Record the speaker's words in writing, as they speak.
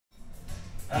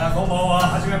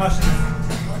はじめましてです。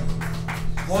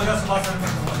ゴージャスバーサルメン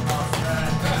と申します。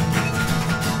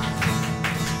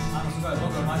すごい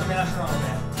僕真面目な人なので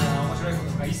面白いこ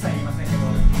ととか一切言いませんけど、1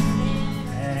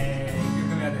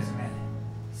曲目はですね、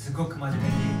すごく真面目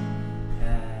に、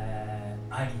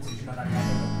愛について語り合いたいと思い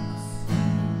ます。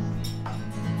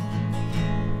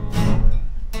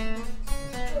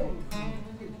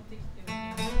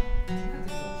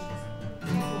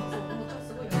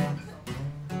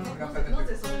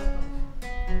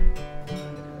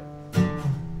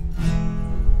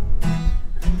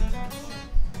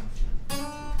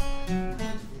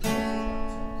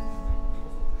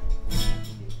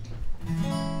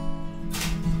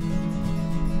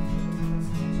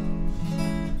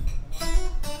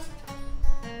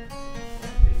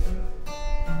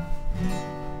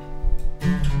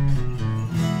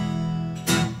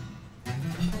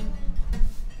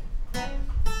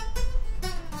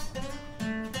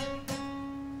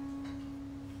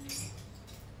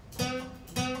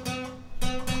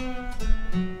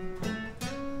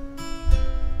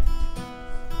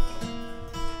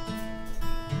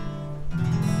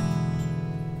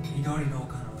緑の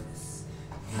丘の上です。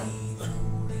緑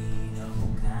の丘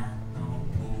の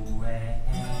上、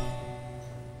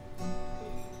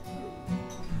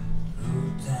二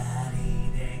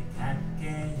人でかけ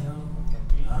よう。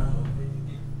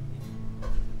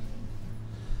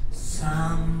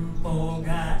散歩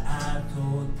がと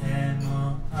て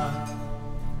も大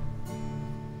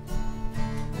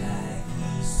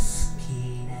好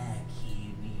きな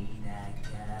君だ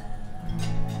から、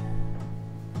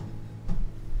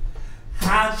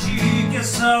弾け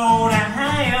そうな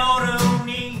夜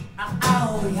に、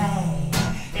oh yeah,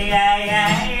 yeah,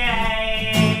 yeah, yeah.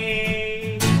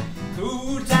 二人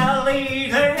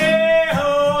で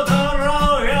踊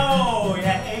ろうよ、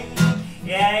yeah,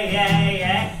 yeah, yeah, yeah.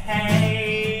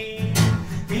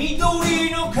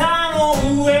 緑の丘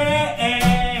の上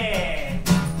へ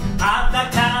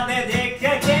裸で出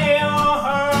かけよ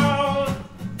う。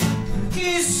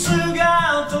キス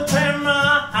がとても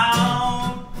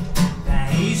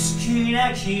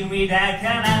君だ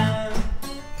から、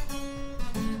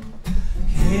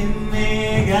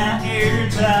君がい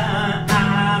た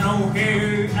あの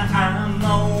日あ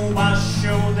の場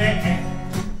所で、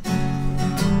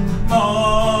僕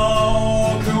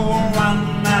は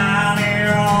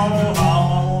何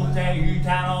を思ってい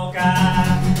たのか。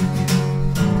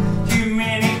君に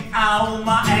会う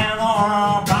前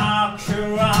の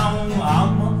僕は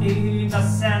思い出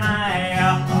せないよ。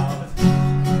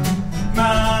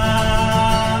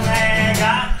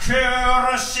苦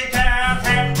しくて、例え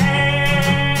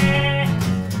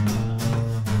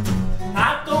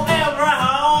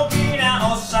ば大き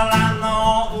なお皿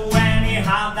の上に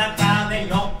裸で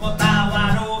横た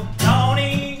わるよう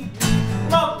に、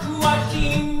僕は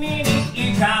君に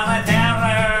惹かれてる、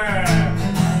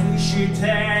愛してい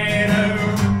る。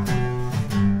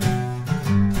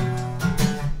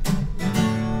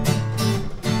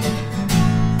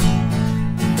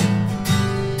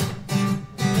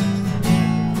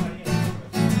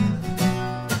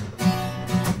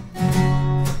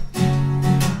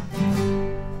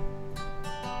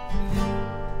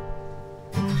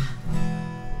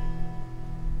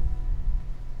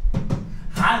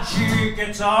弾け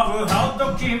飛ぶほ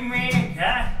ど君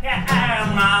が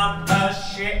眩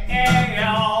しい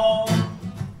よ。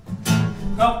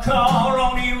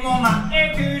心にもな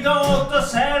いけどと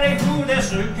セリフで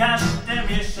透かして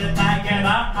みせたけど、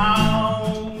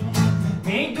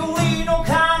緑の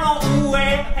丘の上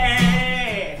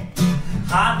へ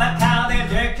裸で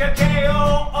出かけよ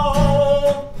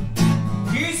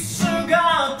う。キス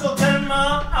がとても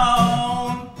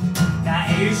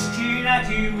大好きな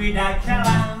君だか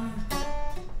ら、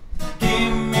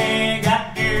君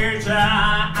がいた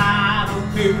あの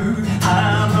日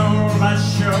あの場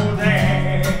所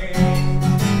で、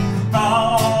僕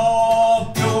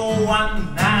は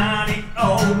何を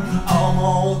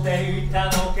思っていた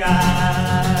のか。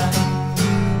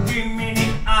君に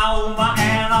会う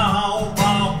前の僕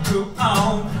を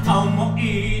思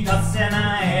い出せ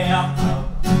ないよ。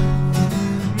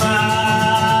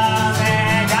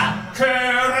苦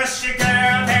しくて、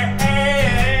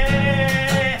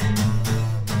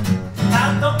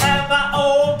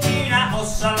大きなお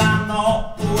皿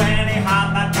の上に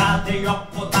裸で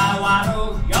横たわる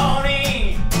よう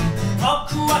に、僕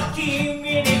は君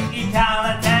に惹かれ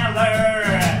てる、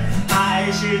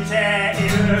愛してい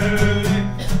る。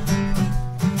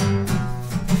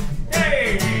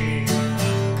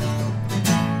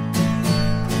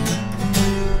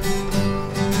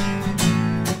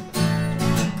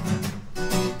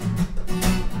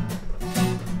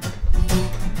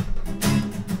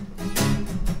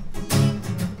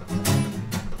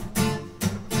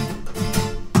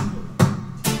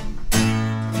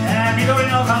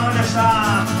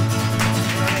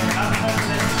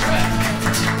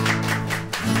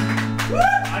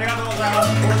ありがとうございま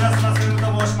す。ゴージャスマスルームと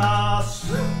申します。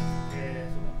そうだ、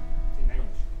次何を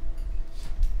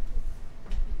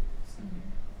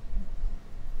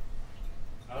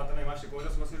改めまして、ゴージ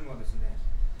ャスマスルームはですね、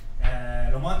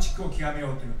ロマンチックを極め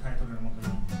ようというタイトルのもと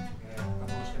に、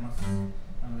活動してます。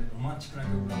なので、ロマンチックな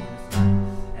曲が多いです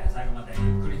が、最後まで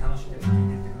ゆっくり楽しんで聴い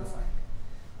ていってください。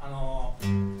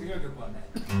次の曲はね、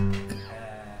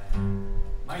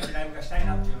毎日ライブがしたい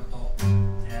なっていうのと、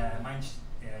毎日、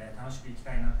楽しく生き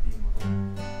たいなっていうのと、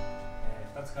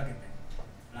2つかけて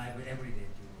ライブエブリデイっ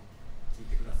ていうのを聴い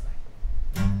てください。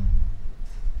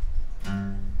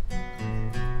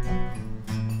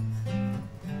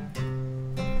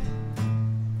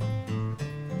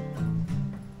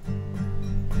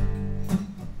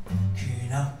昨日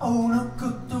のこ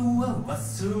とは忘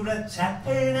れちゃえ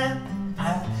な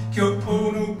い、今日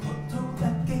のことだ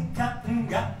け考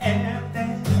えて、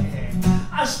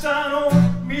明日の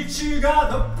道が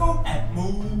どこへ向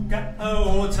かお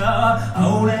うと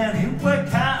俺には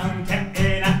関係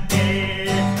ない。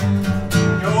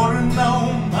夜の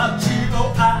街を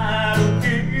歩き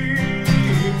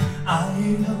愛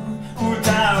の歌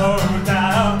を歌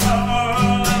おう、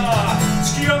月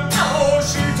を倒し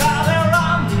たでラ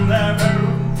ンデブ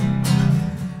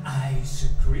ー、アイス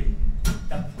クリーム食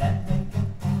べて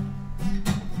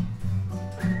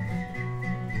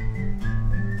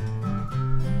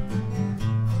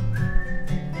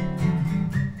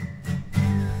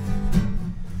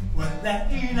笑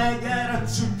いながら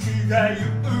月が言う、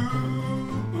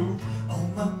お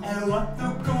前はど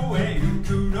こへ行く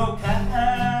のか、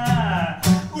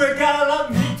上から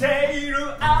見ている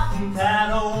あんた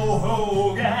の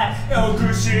方がよく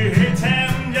知ってん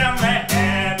じゃね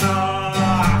えの、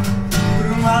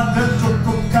車でど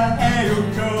こかへ行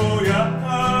こうよ、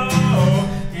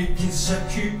行き先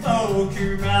を決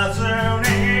まず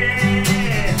に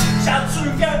シャツ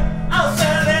が汗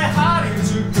で張り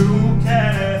付くけれ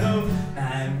ど、な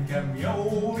んか妙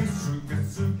にすが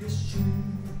すがしい、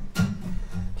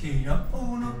昨日の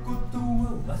ことは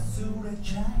忘れち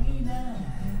ゃいない、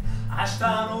明日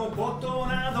のこと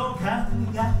など考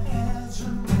えず、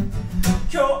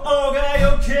今日が良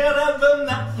ければ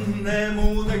何でも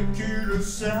できる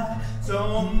さ、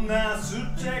そんな素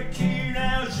敵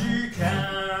な時間。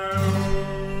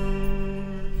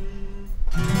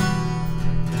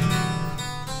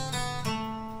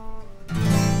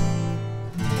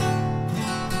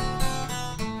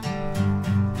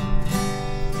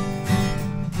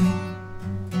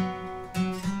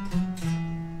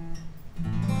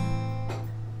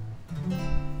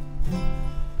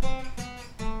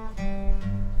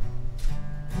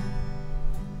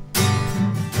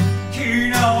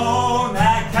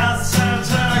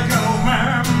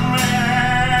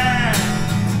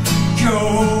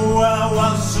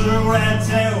忘れ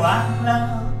て笑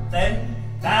って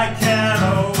たけど、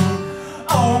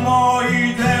思い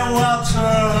出は通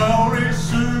り過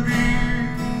ぎ、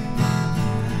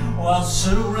忘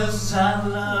れ去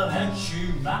られち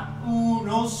まう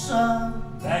のさ、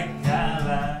だか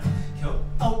ら今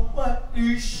日は一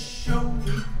緒に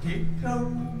行こ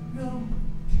うよ、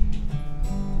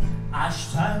明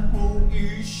日も一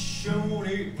緒に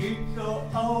行こ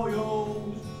うよ、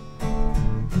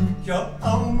今日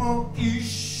も一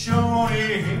緒に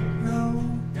行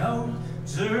こうよ、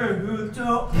ずっと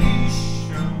一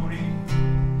緒に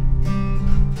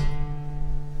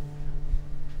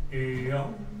いよ、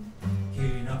昨日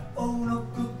の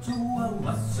ことは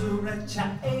忘れちゃ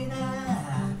えない、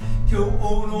今日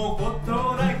のこと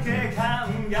だけ考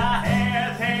え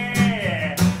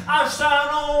て、明日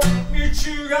の道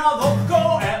がどこ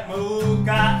へ向か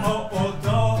おうと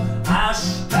明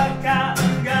日考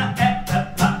えた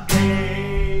ばい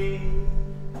い。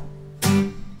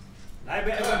ライブ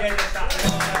エブリデイでした。あり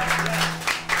がとう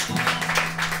ござい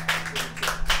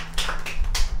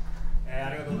ます。あ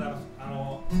りがとうございます。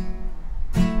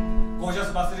ゴージャ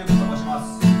スバスルームと申します。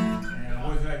覚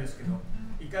えづらいですけど、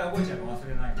一回覚えちゃえば忘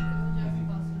れないので。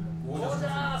ゴージ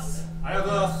ャス。ありがと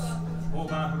うございます。豪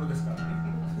華な風呂ですからね。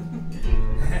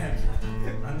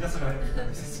なんじゃそれは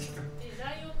ですけど。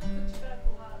ライオンの口から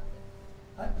こうわーって。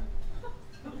はい。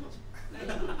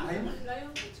ライオ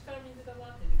ンの口から水がわ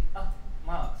ーって出てきて。あ、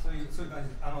まあそういう感じ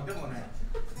です。でもね、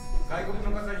外国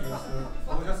の方に言わすと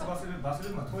ゴージャスバスルーム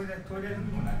はトイレに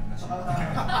もなるらしい。なん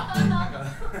か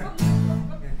ね、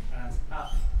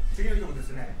次の曲で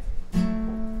すね。今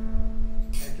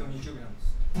日日曜日なんで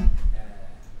す。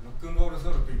ロックンロール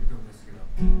ソウルという曲ですけど、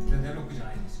全然ロックじゃ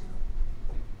ないんですけど。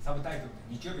サブタイトル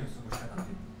で日曜日の過ごし方って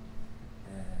いう、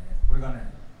これがね、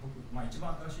僕、一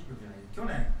番新しい曲じゃない、去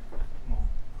年、も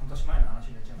う半年前の話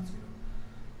になっちゃいますけど、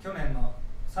去年の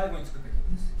最後に作った曲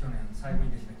です。去年最後に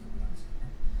できた曲なんですけ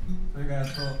それがやっ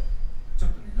とちょ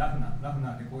っとねラフな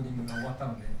レコーディングが終わった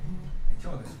ので、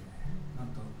今日ですね、なん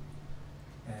と、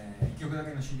1曲だ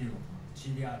けの CD を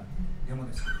CDR デモ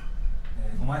ですけど、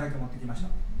5枚だけ持ってきました。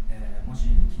もし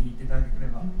気に入っていただけれ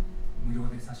ば無料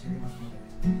で差し上げますので、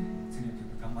次の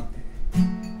曲頑張って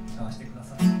歌わせてくだ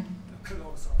さい。ロックンロ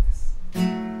ールソングです。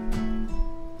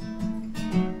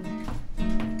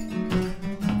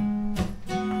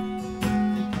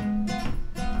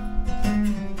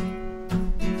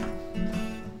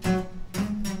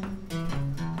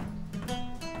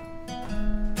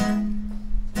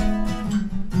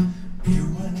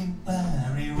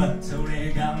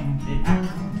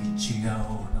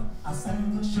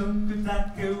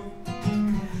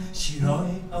白い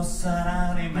お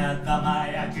皿に目玉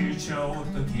焼きちょ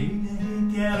っと気が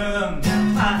引けるんじゃ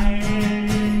ない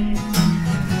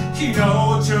昨日ち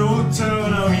ょっと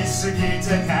飲みすぎた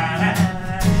から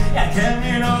やけ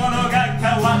に喉が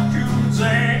渇くぜ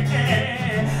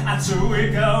熱いコ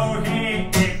ーヒー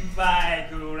一杯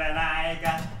くれないか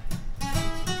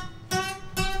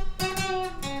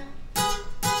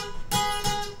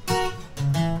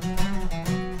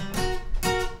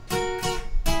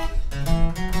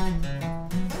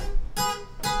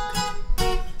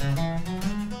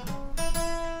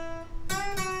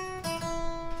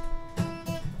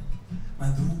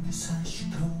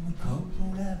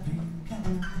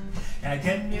や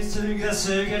けにすが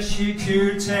すがしく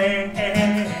て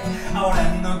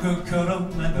俺の心は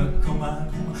どこま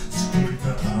でも好きだ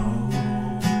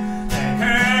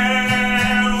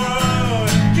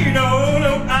昨日の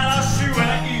嵐は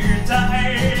痛い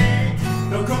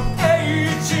どこへ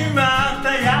行っちまった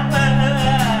やら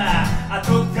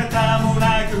跡形もな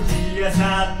く消え去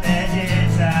って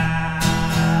いた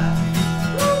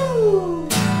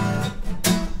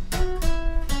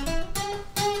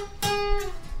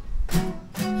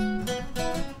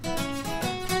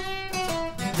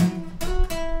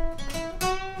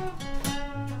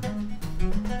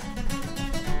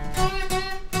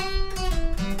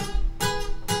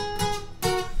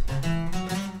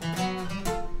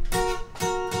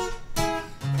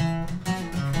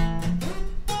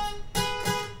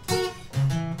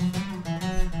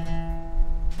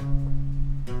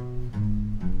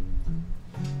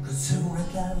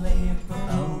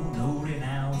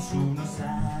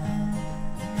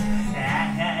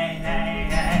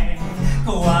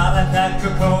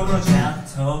心じゃ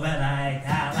飛べないか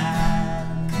ら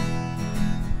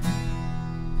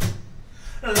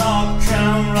Rock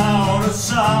and roll the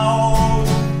soul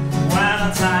When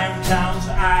the time comes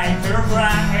I can cry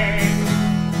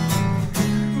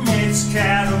見つけ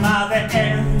るまで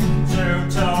ず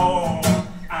っと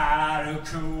歩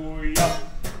くよ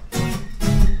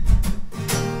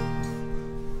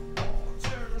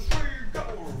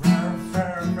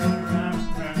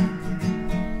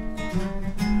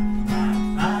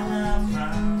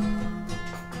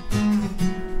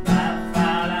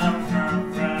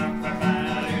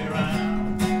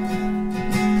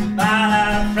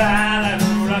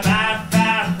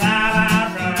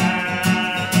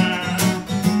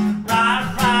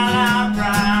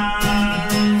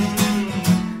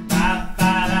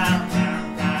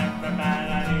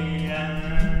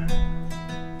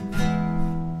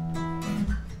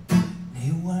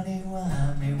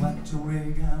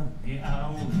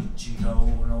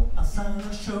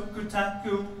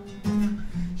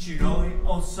白い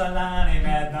お皿に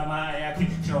目玉焼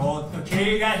きちょっと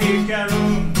気が引ける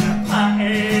んだ昨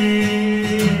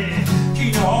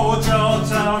日ちょっ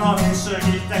と飲みす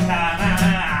ぎたから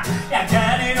やけ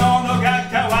に喉が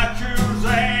渇くぜ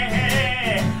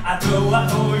あとは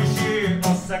美味しい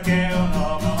お酒を飲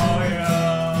もうよ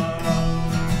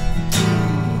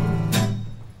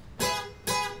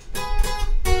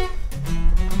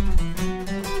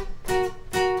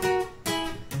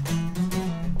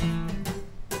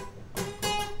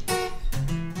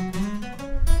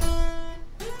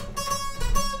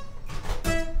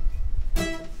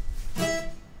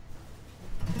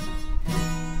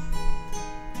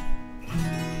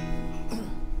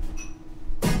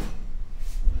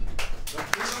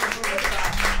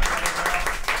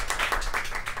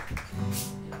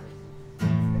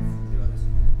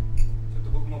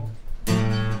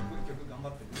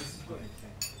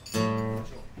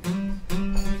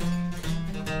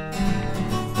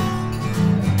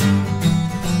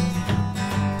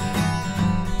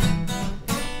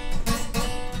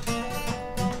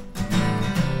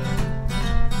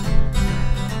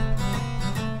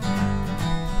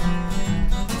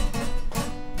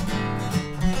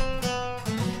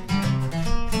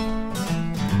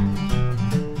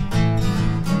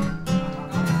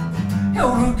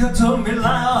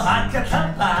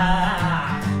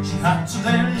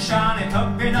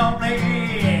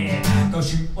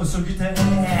を過ぎて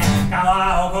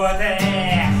川を越え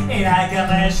て田舎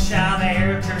列車で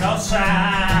行くの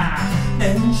さ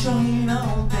電車に乗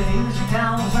っている時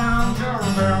間30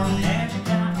分2時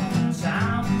間30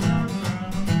分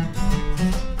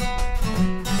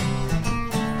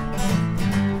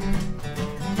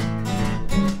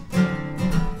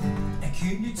駅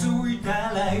に着いた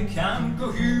ら缶コ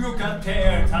ーヒーを買っ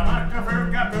てタバコプ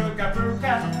カプカプカ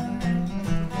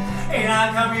田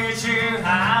舎道歩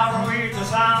いて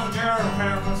30分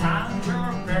30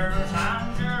分30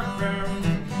分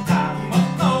田んぼ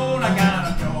の中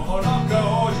の今日の5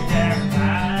時間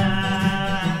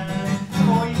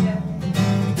おいで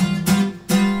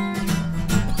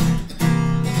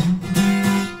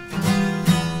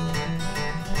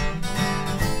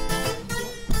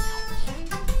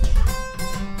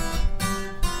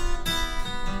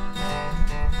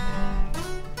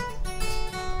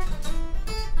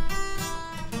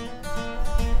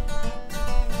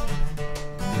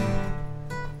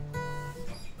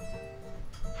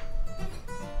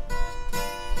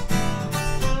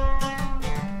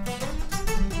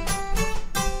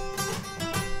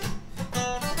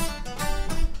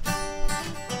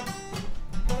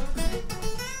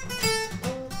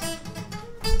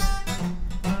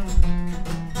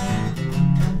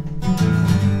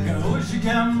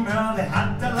で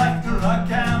働くロック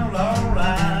ンローラ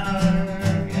ー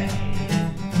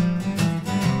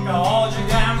5時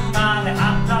間まで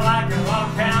働くロッ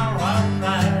クンローラ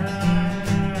ー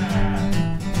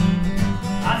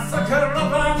朝から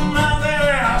晩まで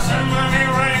朝まで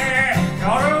夜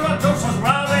はどうするま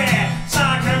で酒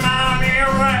まみれ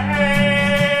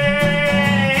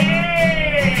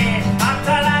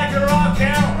働くロックン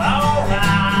ローラ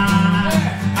ー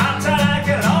働く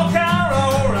ロックンロ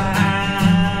ーラ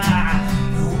ー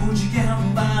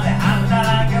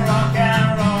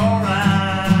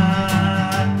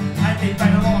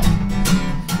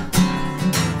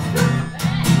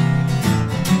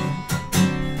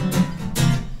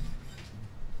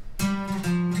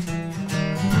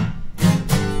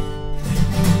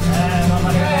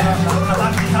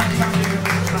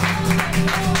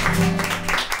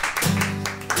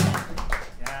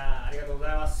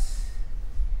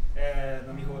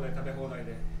飲み放題食べ放題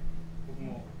で僕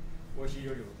も美味しい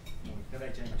料理をもういただ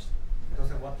いちゃいました。どう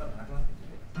せ終わったらなくなってきて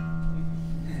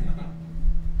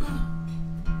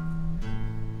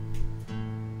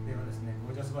ではですね、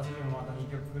ゴージャスバスでもまた2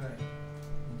曲ぐらい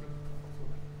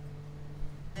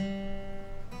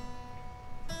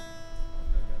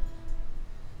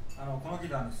このギ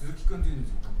ターね、鈴木くんっていうんで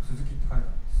すよ。鈴木って書いてある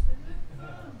んです。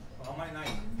あんまりない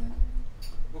んでね。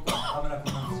僕は中村く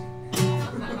んなんですよ。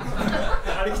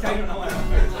ありきたりの名前なん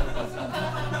です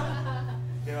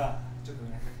ではちょっと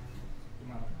ね、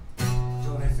今の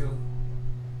情熱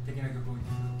的な曲を聴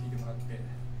いてもらって、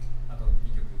あと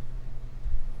2曲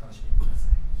お楽しみくださ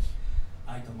い。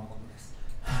愛と誠です。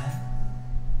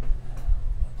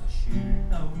私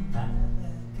の中で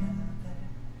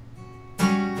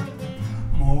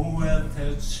燃え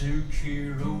て尽き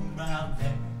るまで、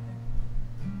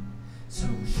そし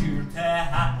て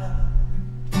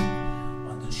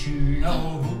私の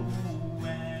上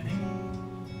に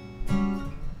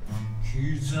刻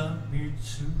みつ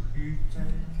いて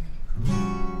く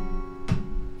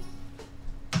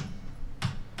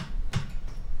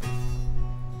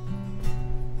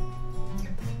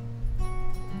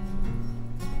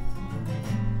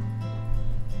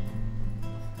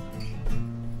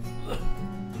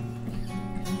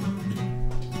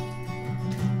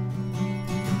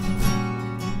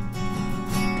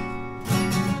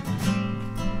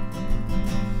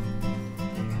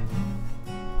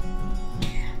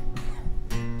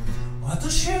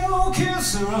私のキ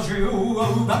スラジオを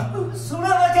奪うそれ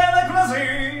だけの暮らし、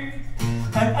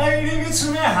愛に見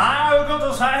つめ合うこ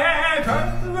とさえ空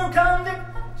間で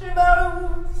始まる。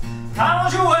彼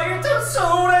女はいた、そ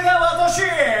れが私、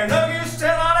脱ぎ捨て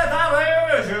られたレ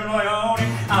ージのように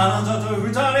あなたと二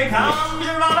人感じ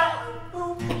られる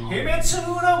秘密の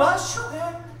場所へ、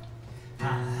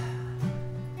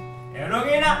揺る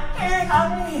ぎない愛、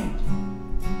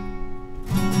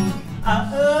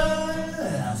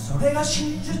それが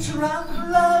真実。ラブ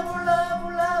ラブラ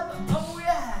ブラブ、oh yeah。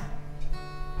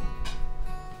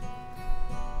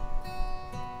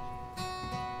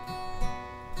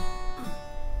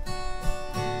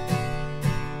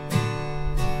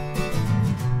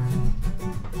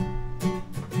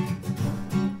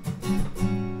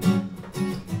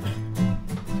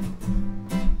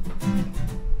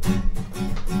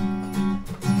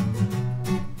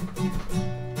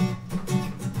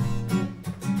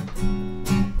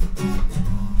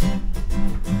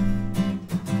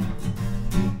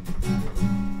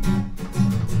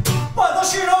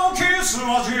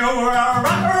それ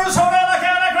だけ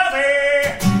でクレ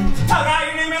イジー互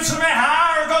いに見つめ合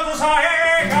うことさえ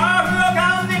恐怖を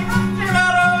感じ始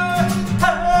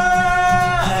ま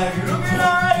る揺るぎな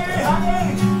い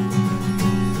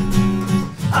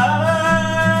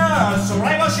それ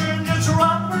が真実ラ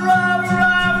ブラブラ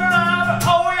ブラブ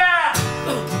Oh yeah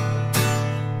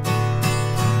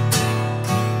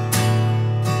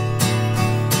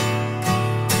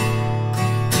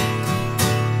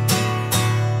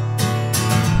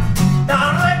誰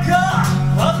か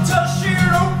私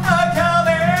の中で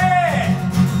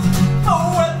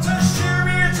私見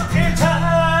つけた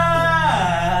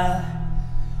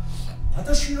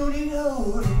私の似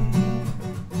顔絵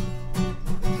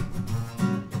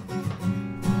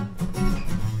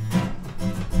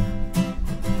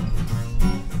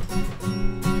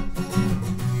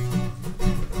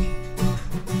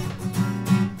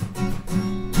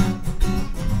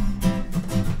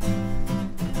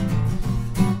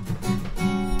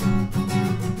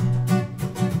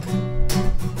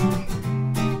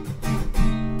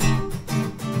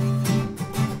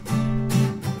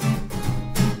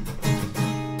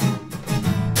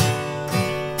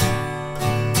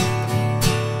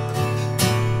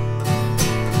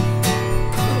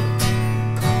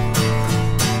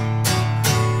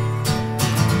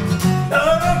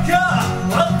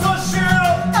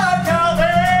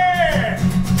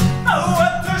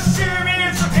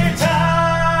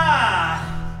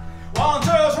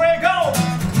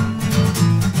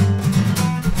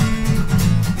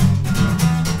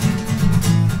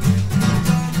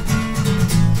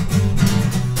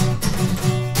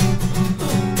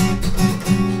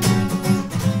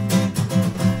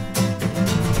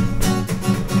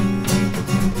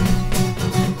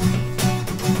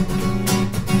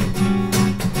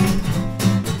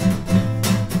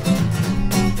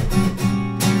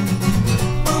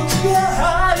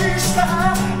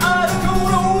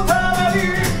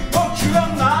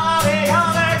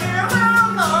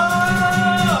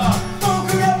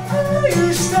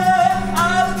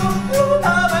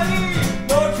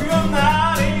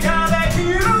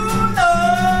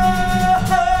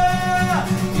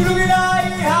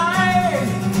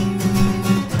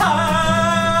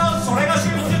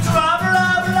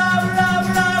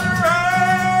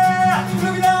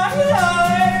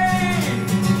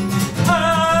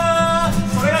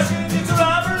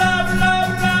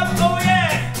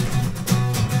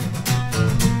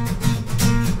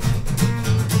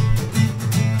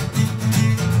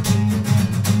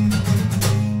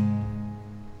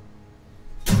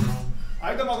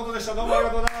はい、どうも誠でした。どうもあり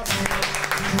がとうございます。は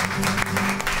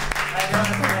い、ではで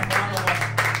すね、この後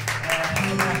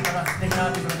も、素敵なア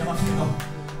ーティストが出ますけど、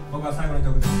僕は最後の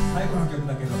曲です。最後の曲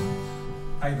だけど、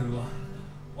タイトルは、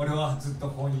俺はずっと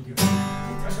ここにいるよ。いき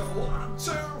ましょう。ワン、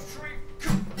ツー、スリ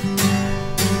ー、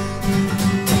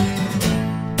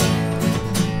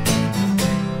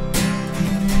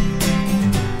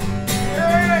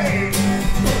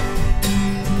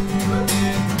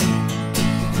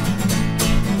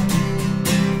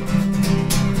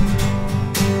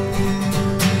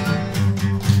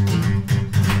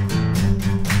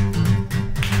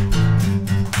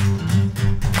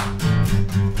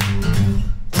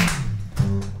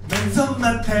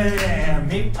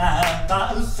見た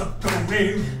そこ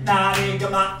に何が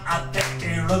待ってい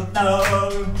るの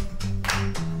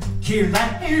嫌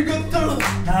い事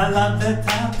並んでた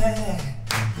って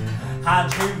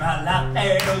始まら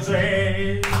ねえの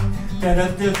ぜダラッ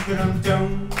ダスランダ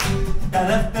ンダ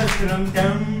ラッダスランダ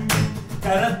ン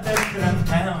ダラッダスラン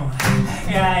ダン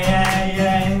いやいやいや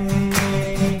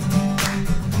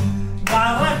ガ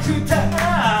ラクタ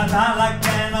だらけ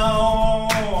の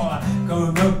こ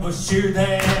の星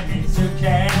で見つ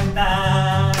け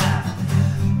た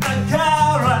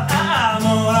宝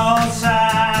物さ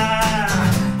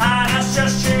話を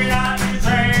しないぜ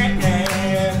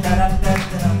ダラッダッ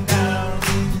ダランダン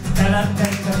ダラッダッ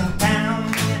ダランダ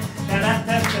ンダラッ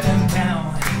ダッダランダ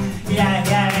ンいやい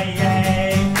やいや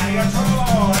ありがとう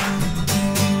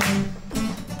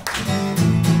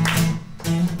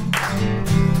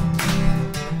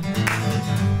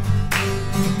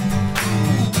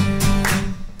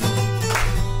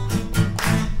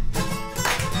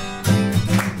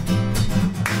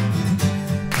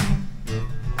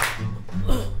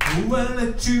壊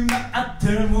れちまっ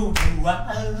たもの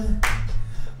は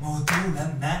戻ら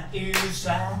ない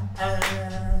さ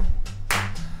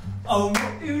思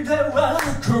い出は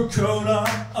心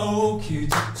を傷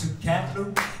つけ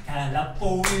るから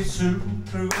ポイする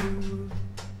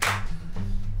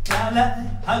から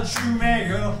始め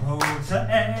よう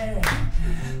ぜ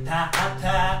たっ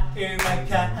た今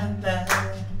から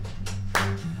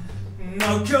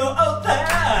残っ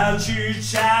たなちっ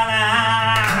ちゃ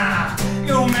な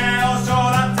夢を育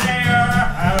てよ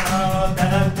うタ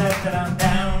ラッタッタランダ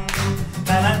ウン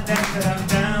タラッタッタラン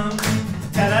ダウン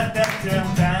タラッタッタラ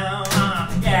ンダウ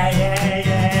ン Yeah yeah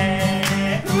yeah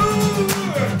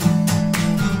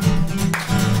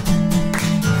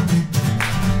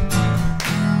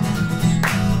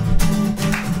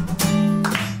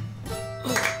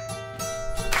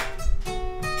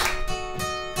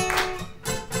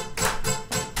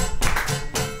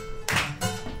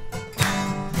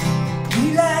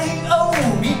未来を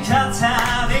味方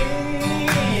に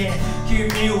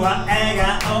君は笑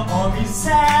顔を見せ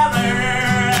る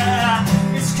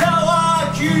いつかは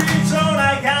きっと泣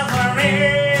かずに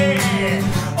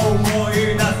思い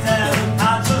出せるは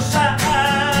ずさ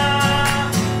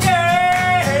目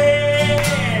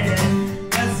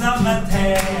覚めて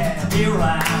未来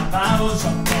はそこ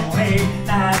に何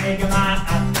が待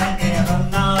っている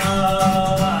の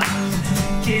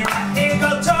嫌いこ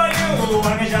と言うわ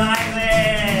けじゃないぜ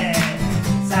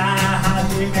さあ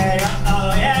始めよう、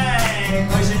yeah、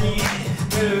ご一緒に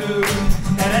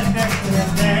タラッタッタラ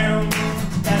ンダウン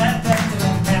タラッタッタラ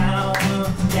ンダウ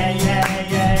ン Yeah yeah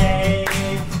yeah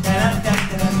タラッタッ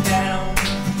タランダウン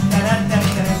タラッタッ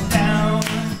タランダウン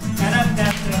タラッタ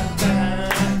ッタランダ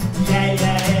ウン Yeah yeah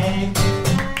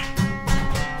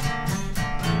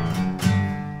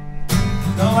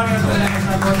どうもありがとうございまし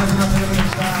た。ご視聴の皆様でし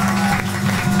た。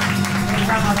皆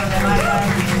さんまたね、バイバ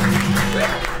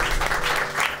イ。